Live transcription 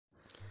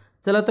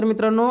चला तर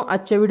मित्रांनो,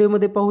 आजच्या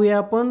व्हिडिओमध्ये पाहूया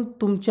आपण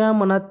तुमच्या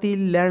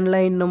मनातील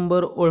लँडलाईन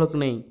नंबर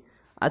ओळखणे.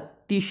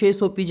 अतिशय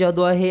सोपी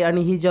जादू आहे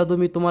आणि ही जादू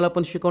मी तुम्हाला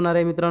पण शिकवणार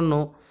आहे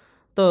मित्रांनो.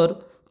 तर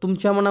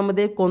तुमच्या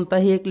मनामध्ये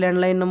कोणताही एक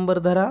लँडलाईन नंबर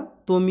धरा,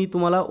 तो मी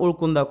तुम्हाला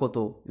ओळखून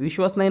दाखवतो.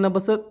 विश्वास नाही ना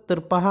बसत तर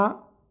पहा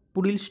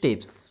पुढील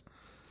स्टेप्स.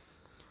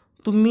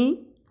 तुम्ही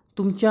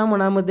तुमच्या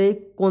मनामध्ये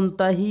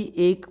कोणताही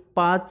एक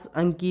 5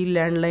 अंकी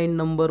लँडलाईन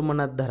नंबर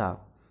मनात धरा.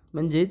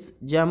 म्हणजेच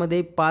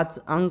ज्यामध्ये 5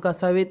 अंक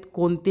असावेत,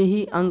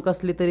 कोणतेही अंक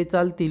असले तरी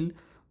चालतील,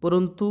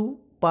 परंतु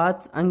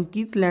 5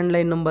 अंकीच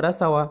लँडलाईन नंबर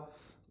असावा.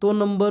 तो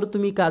नंबर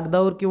तुम्ही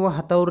कागदावर किंवा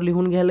हातावर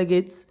लिहून घ्या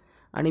लगेच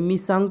आणि मी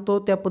सांगतो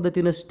त्या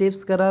पद्धतीनं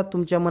स्टेप्स करा.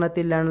 तुमच्या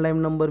मनातील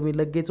लँडलाईन नंबर मी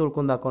लगेच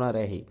ओळखून दाखवणार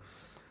आहे.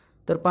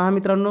 तर पहा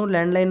मित्रांनो,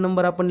 लँडलाईन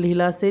नंबर आपण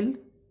लिहिला असेल,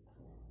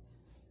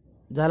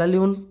 झाला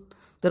लिहून.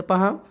 तर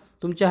पहा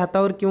तुमच्या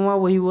हातावर किंवा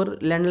वहीवर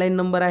लँडलाईन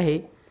नंबर आहे.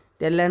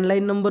 त्या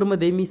लँडलाईन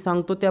नंबरमध्ये मी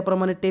सांगतो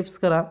त्याप्रमाणे टेप्स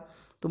करा.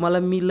 तुम्हाला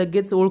मी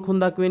लगेच ओळखून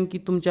दाखवेन की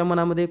तुमच्या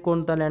मनामध्ये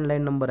कोणता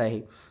लँडलाईन नंबर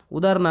आहे.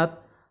 उदाहरणार्थ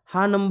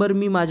हा नंबर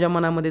मी माझ्या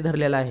मनामध्ये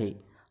धरलेला आहे.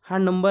 हा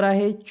नंबर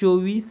आहे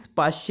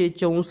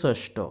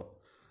 24564.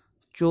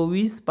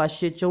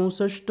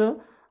 24564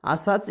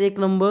 असाच एक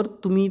नंबर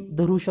तुम्ही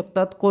धरू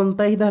शकतात,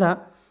 कोणताही धरा.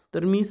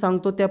 तर मी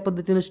सांगतो त्या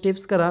पद्धतीनं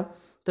स्टेप्स करा.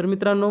 तर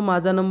मित्रांनो,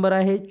 माझा नंबर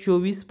आहे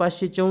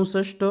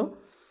 24564.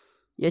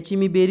 याची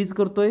मी बेरीज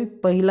करतोय.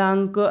 पहिला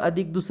अंक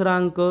अधिक दुसरा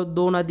अंक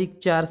 2 अधिक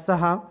 4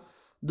 6,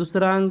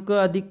 दुसरा अंक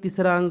अधिक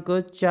तिसरा अंक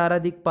 4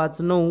 अधिक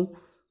 5 9,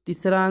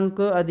 तिसरा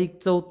अंक अधिक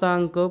चौथा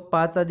अंक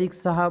 5 अधिक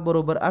 6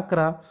 बरोबर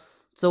 11,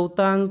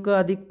 चौथा अंक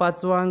अधिक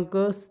पाचवा अंक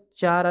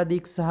 4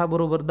 अधिक 6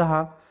 बरोबर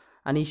 10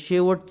 आणि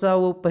शेवटचा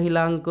व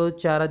पहिला अंक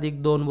 4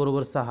 अधिक 2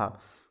 बरोबर 6.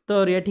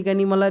 तर या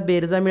ठिकाणी मला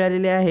बेरजा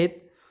मिळालेल्या आहेत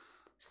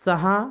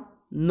 6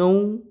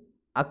 9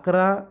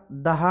 11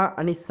 10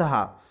 आणि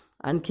 6.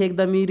 आणखी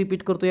एकदा मी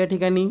रिपीट करतो. या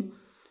ठिकाणी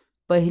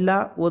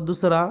पहिला व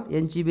दुसरा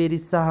यांची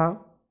बेरीज 6,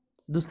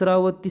 दुसरा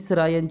व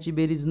तिसरा यांची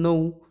बेरीज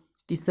 9,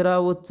 तिसरा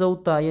व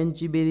चौथा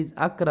यांची बेरीज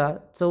 11,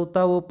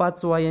 चौथा व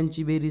पाचवा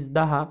यांची बेरीज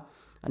 10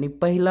 आणि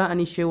पहिला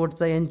आणि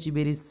शेवटचा यांची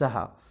बेरीज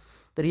 6.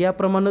 तर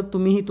याप्रमाणे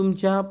तुम्हीही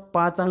तुमच्या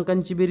 5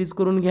 अंकांची बेरीज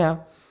करून घ्या.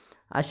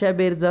 अशा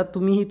बेरजा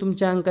तुम्हीही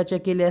तुमच्या अंकाच्या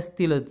केल्या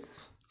असतीलच.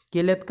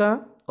 केल्यात का?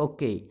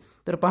 ओके.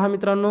 तर पहा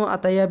मित्रांनो,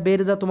 आता या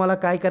बेरजा तुम्हाला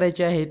काय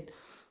करायच्या आहेत.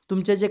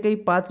 तुमच्या जे काही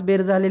 5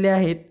 बेरजा आलेल्या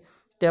आहेत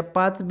त्या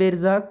 5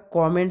 बेरजा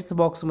कॉमेंट्स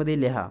बॉक्समध्ये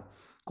लिहा.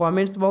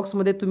 कॉमेंट्स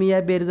बॉक्समध्ये तुम्ही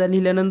या बेरजा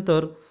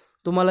लिहिल्यानंतर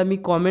तुम्हाला मी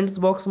कॉमेंट्स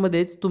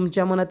बॉक्समध्येच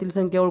तुमच्या मनातील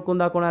संख्या ओळखून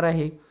दाखवणार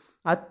आहे.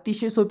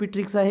 अतिशय सोपी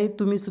ट्रिक्स आहे,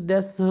 तुम्ही सुद्धा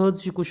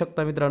सहज शिकू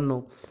शकता मित्रांनो.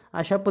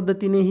 अशा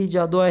पद्धतीने ही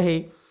जादू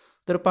आहे.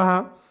 तर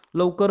पहा,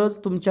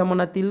 लवकरच तुमच्या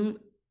मनातील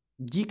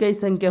जी काही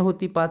संख्या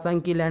होती 5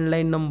 अंकी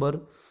लँडलाईन नंबर,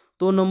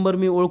 तो नंबर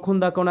मी ओळखून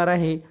दाखवणार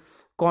आहे.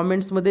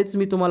 कॉमेंट्समध्येच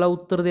मी तुम्हाला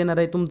उत्तर देणार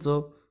आहे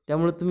तुमचं.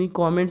 त्यामुळे तुम्ही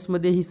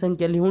कॉमेंट्समध्ये ही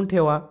संख्या लिहून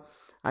ठेवा.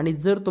 आणि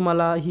जर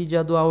तुम्हाला ही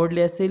जादू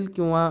आवडली असेल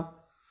किंवा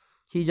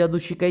ही जादू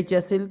शिकायची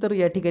असेल तर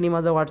या ठिकाणी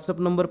माझा व्हॉट्सअप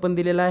नंबर पण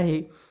दिलेला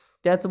आहे.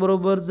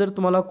 त्याचबरोबर जर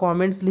तुम्हाला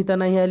कॉमेंट्स लिहिता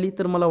नाही आली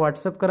तर मला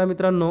व्हॉट्सअप करा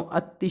मित्रांनो.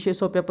 अतिशय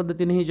सोप्या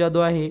पद्धतीने ही जादू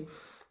आहे.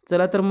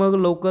 चला तर मग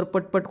लवकर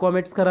पटपट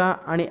कॉमेंट्स करा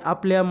आणि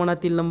आपल्या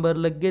मनातील नंबर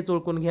लगेच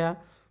ओळखून घ्या.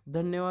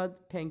 धन्यवाद.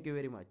 Thank you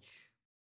very much.